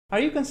Are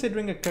you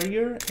considering a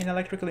career in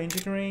electrical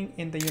engineering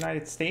in the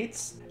United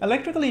States?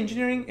 Electrical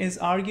engineering is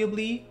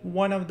arguably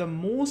one of the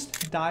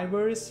most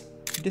diverse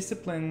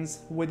disciplines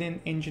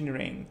within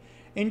engineering.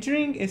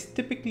 Engineering is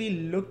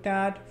typically looked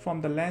at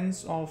from the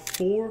lens of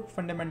four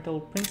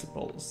fundamental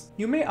principles.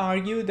 You may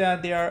argue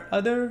that there are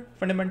other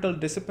fundamental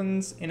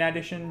disciplines in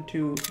addition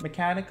to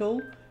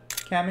mechanical,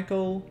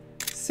 chemical,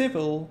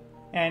 civil,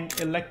 and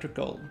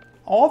electrical.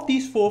 Of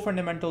these four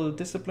fundamental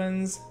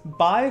disciplines,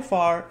 by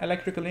far,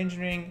 electrical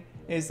engineering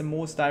is the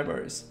most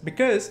diverse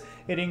because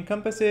it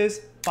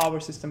encompasses power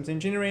systems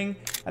engineering,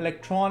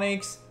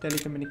 electronics,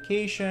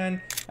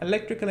 telecommunication,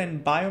 electrical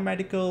and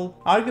biomedical,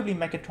 arguably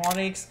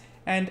mechatronics,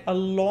 and a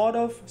lot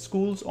of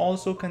schools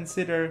also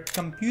consider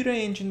computer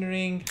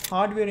engineering,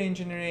 hardware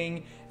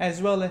engineering,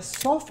 as well as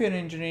software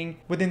engineering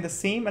within the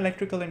same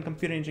electrical and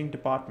computer engineering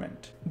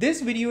department.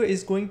 This video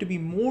is going to be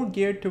more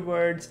geared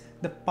towards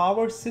the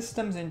power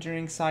systems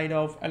engineering side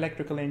of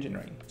electrical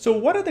engineering. So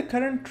what are the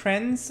current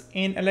trends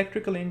in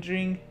electrical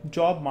engineering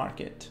job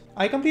market?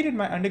 I completed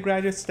my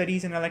undergraduate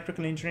studies in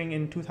electrical engineering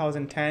in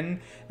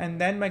 2010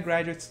 and then my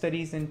graduate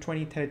studies in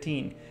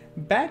 2013.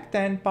 Back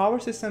then, power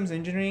systems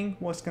engineering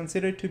was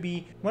considered to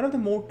be one of the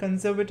more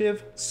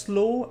conservative,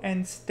 slow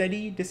and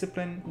steady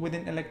discipline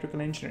within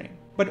electrical engineering.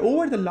 But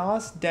over the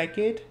last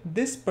decade,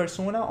 this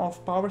persona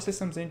of power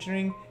systems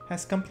engineering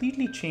has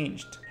completely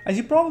changed. As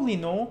you probably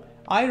know,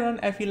 I run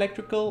FE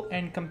electrical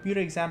and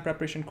computer exam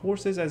preparation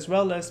courses as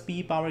well as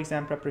PE power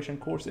exam preparation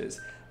courses.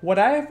 What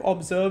I have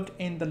observed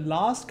in the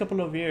last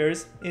couple of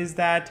years is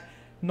that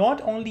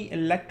not only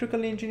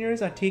electrical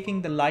engineers are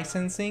taking the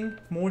licensing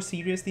more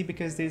seriously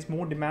because there's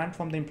more demand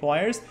from the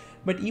employers,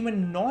 but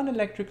even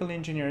non-electrical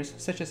engineers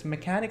such as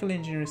mechanical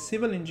engineers,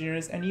 civil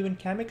engineers, and even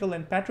chemical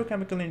and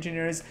petrochemical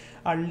engineers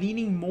are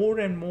leaning more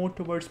and more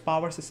towards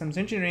power systems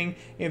engineering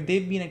if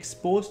they've been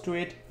exposed to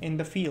it in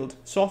the field.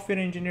 Software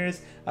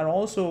engineers are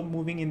also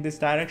moving in this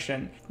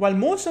direction. While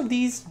most of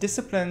these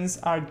disciplines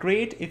are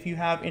great if you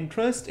have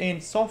interest in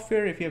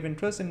software, if you have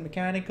interest in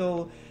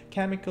mechanical,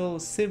 chemical,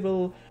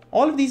 civil,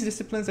 all of these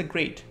disciplines are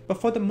great,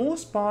 but for the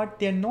most part,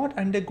 they're not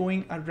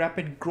undergoing a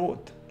rapid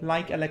growth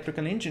like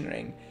electrical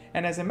engineering.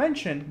 And as I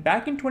mentioned,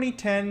 back in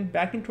 2010,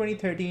 back in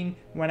 2013,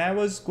 when I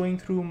was going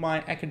through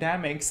my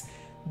academics,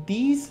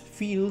 these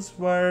fields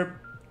were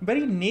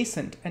very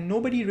nascent and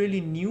nobody really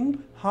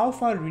knew how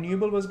far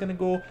renewable was going to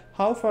go,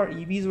 how far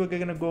EVs were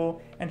going to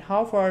go, and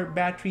how far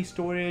battery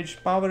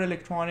storage, power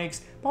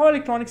electronics. Power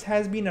electronics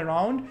has been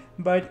around,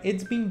 but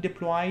it's being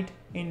deployed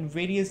in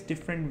various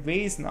different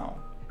ways now.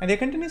 And they're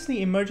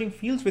continuously emerging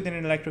fields within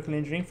electrical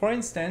engineering. For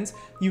instance,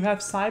 you have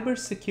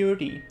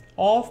cybersecurity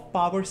of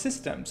power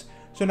systems.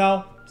 So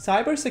now,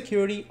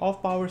 cybersecurity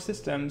of power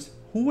systems,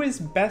 who is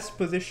best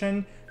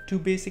positioned to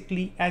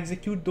basically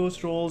execute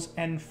those roles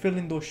and fill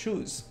in those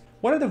shoes?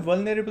 What are the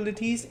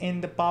vulnerabilities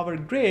in the power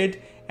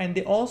grid? And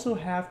they also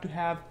have to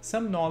have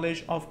some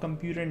knowledge of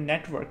computer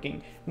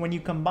networking. When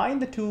you combine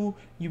the two,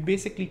 you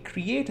basically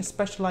create a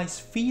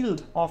specialized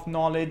field of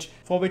knowledge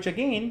for which,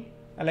 again,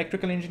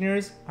 electrical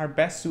engineers are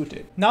best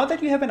suited. Now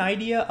that you have an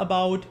idea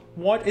about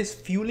what is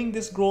fueling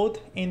this growth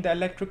in the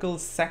electrical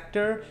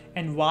sector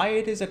and why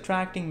it is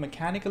attracting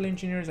mechanical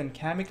engineers and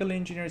chemical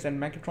engineers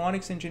and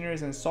mechatronics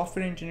engineers and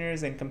software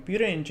engineers and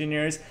computer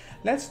engineers,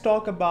 let's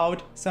talk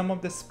about some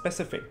of the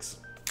specifics.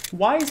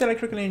 Why is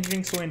electrical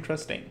engineering so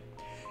interesting?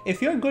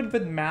 If you're good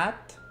with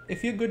math,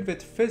 if you're good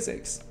with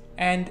physics,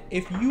 and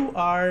if you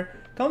are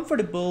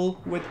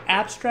comfortable with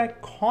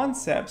abstract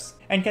concepts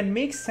and can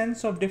make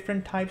sense of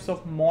different types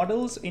of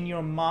models in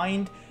your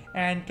mind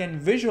and can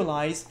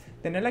visualize,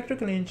 then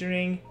electrical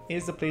engineering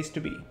is the place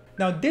to be.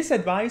 Now, this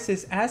advice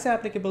is as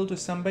applicable to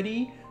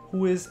somebody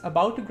who is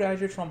about to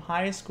graduate from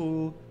high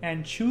school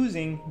and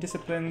choosing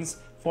disciplines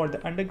for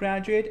the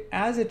undergraduate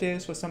as it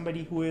is for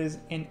somebody who is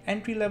in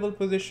entry-level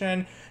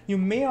position. You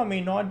may or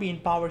may not be in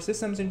power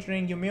systems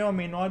engineering, you may or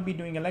may not be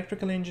doing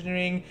electrical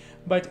engineering,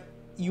 but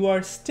you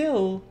are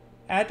still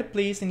at a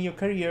place in your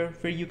career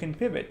where you can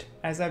pivot.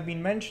 As I've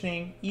been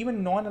mentioning,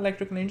 even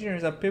non-electrical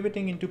engineers are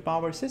pivoting into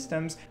power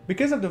systems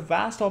because of the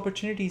vast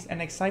opportunities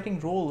and exciting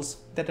roles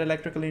that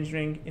electrical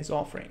engineering is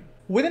offering.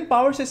 Within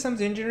power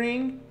systems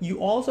engineering, you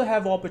also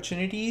have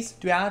opportunities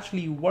to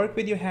actually work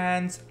with your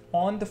hands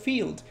on the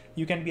field.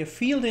 You can be a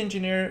field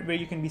engineer where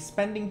you can be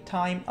spending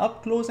time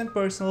up close and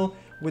personal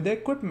with the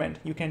equipment.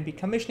 You can be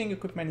commissioning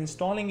equipment,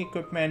 installing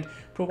equipment,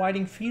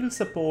 providing field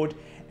support,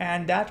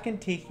 and that can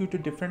take you to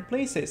different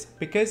places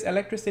because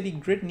electricity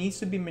grid needs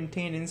to be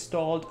maintained,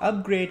 installed,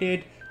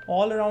 upgraded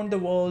all around the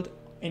world,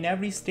 in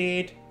every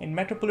state, in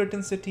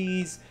metropolitan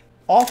cities,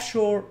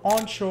 offshore,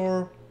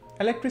 onshore.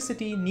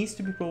 Electricity needs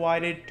to be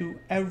provided to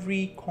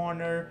every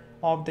corner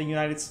of the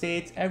United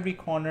States, every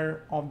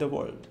corner of the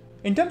world.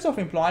 In terms of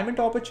employment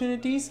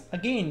opportunities,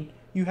 again,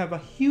 you have a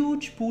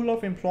huge pool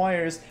of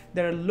employers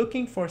that are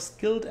looking for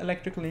skilled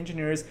electrical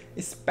engineers,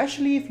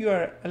 especially if you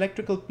are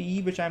electrical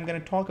PE, which I'm going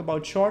to talk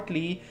about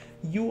shortly.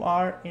 You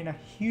are in a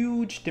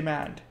huge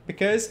demand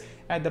because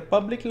at the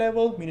public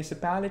level,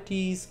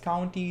 municipalities,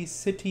 counties,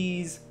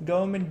 cities,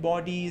 government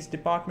bodies,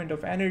 Department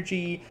of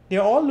Energy,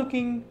 they're all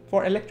looking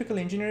for electrical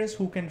engineers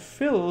who can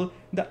fill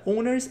the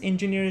owner's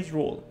engineer's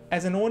role.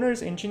 As an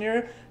owner's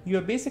engineer, you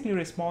are basically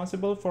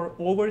responsible for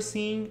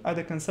overseeing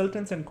other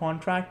consultants and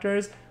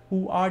contractors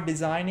who are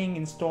designing,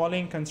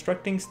 installing,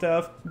 constructing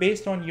stuff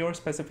based on your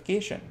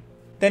specification.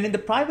 Then in the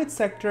private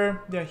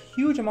sector, there are a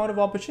huge amount of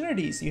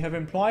opportunities. You have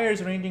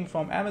employers ranging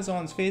from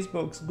Amazon's,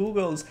 Facebook's,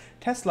 Google's,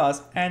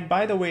 Tesla's, and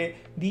by the way,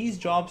 these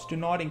jobs do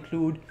not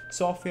include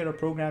software or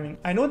programming.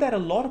 I know that a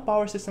lot of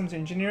power systems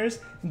engineers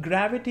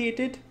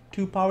gravitated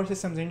to power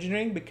systems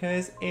engineering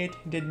because it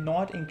did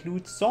not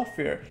include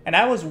software, and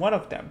I was one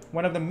of them.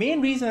 One of the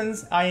main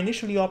reasons I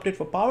initially opted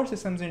for power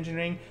systems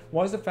engineering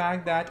was the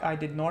fact that I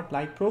did not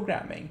like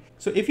programming.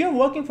 So if you're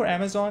working for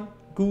Amazon,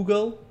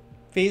 Google,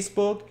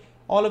 Facebook,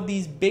 all of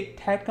these big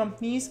tech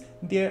companies,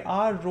 there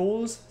are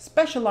roles,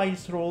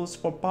 specialized roles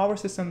for power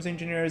systems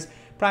engineers,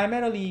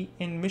 primarily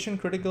in mission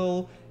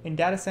critical, in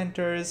data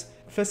centers,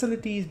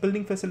 facilities,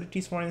 building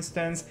facilities, for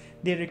instance.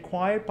 They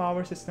require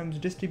power systems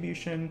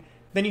distribution.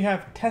 Then you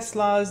have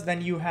Teslas,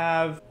 then you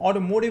have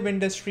automotive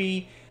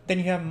industry, then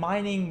you have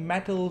mining,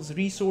 metals,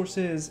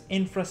 resources,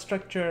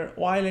 infrastructure,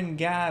 oil and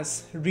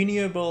gas,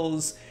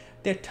 renewables.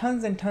 There are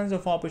tons and tons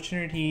of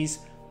opportunities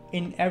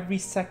in every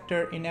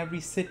sector, in every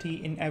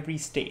city, in every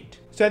state.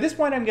 So at this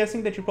point, I'm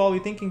guessing that you're probably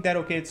thinking that,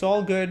 okay, it's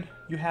all good.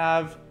 You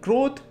have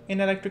growth in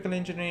electrical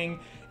engineering.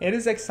 It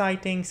is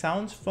exciting,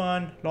 sounds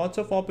fun, lots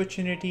of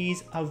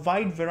opportunities, a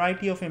wide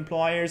variety of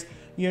employers.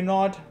 You're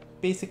not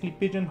basically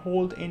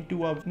pigeonholed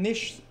into a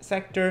niche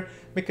sector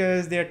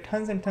because there are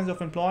tons and tons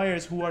of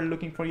employers who are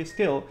looking for your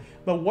skill.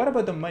 But what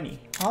about the money?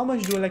 How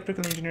much do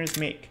electrical engineers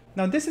make?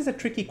 Now, this is a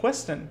tricky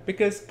question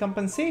because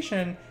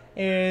compensation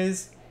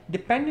is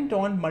dependent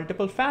on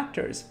multiple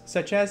factors,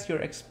 such as your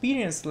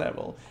experience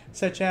level,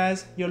 such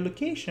as your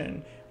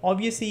location.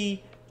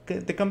 Obviously,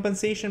 the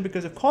compensation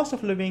because of cost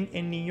of living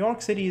in New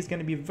York City is going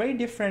to be very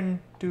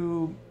different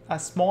to a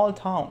small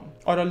town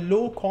or a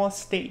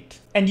low-cost state.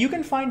 And you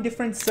can find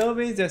different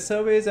surveys. There are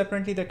surveys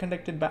apparently that are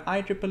conducted by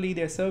IEEE.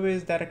 There are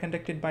surveys that are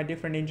conducted by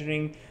different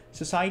engineering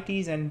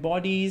societies and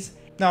bodies.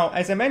 Now,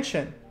 as I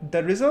mentioned,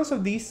 the results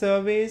of these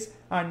surveys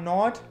are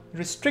not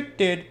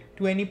restricted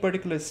to any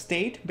particular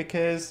state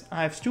because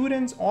I have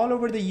students all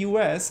over the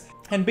US,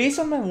 and based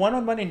on my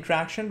one-on-one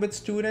interaction with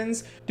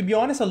students, to be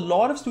honest, a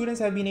lot of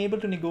students have been able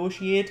to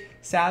negotiate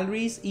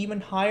salaries even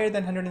higher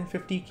than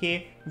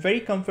 150K very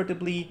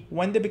comfortably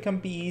when they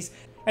become PEs.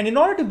 And in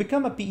order to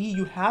become a PE,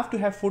 you have to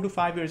have 4 to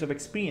 5 years of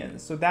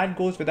experience. So that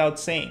goes without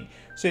saying.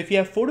 So if you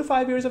have 4 to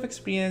 5 years of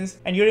experience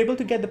and you're able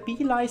to get the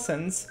PE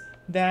license,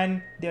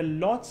 then there are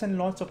lots and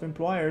lots of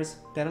employers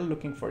that are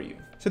looking for you.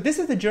 So this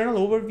is the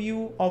general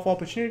overview of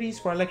opportunities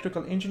for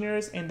electrical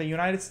engineers in the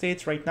United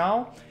States right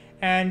now,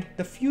 and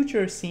the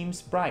future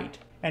seems bright.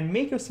 And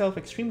make yourself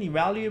extremely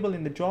valuable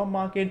in the job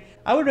market.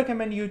 I would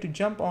recommend you to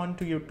jump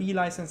onto your PE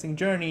licensing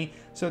journey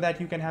so that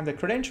you can have the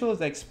credentials,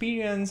 the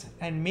experience,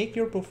 and make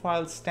your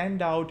profile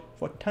stand out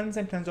for tons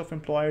and tons of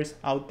employers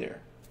out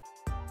there.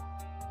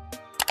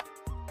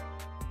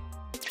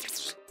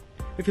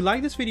 If you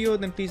like this video,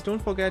 then please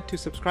don't forget to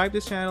subscribe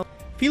this channel.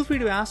 Feel free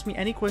to ask me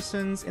any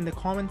questions in the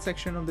comment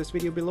section of this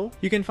video below.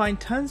 You can find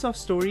tons of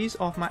stories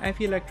of my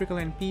FE Electrical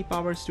and PE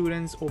Power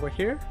students over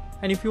here.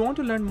 And if you want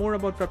to learn more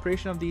about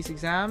preparation of these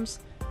exams,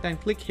 then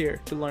click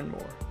here to learn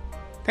more.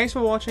 Thanks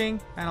for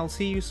watching, and I'll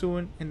see you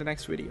soon in the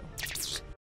next video.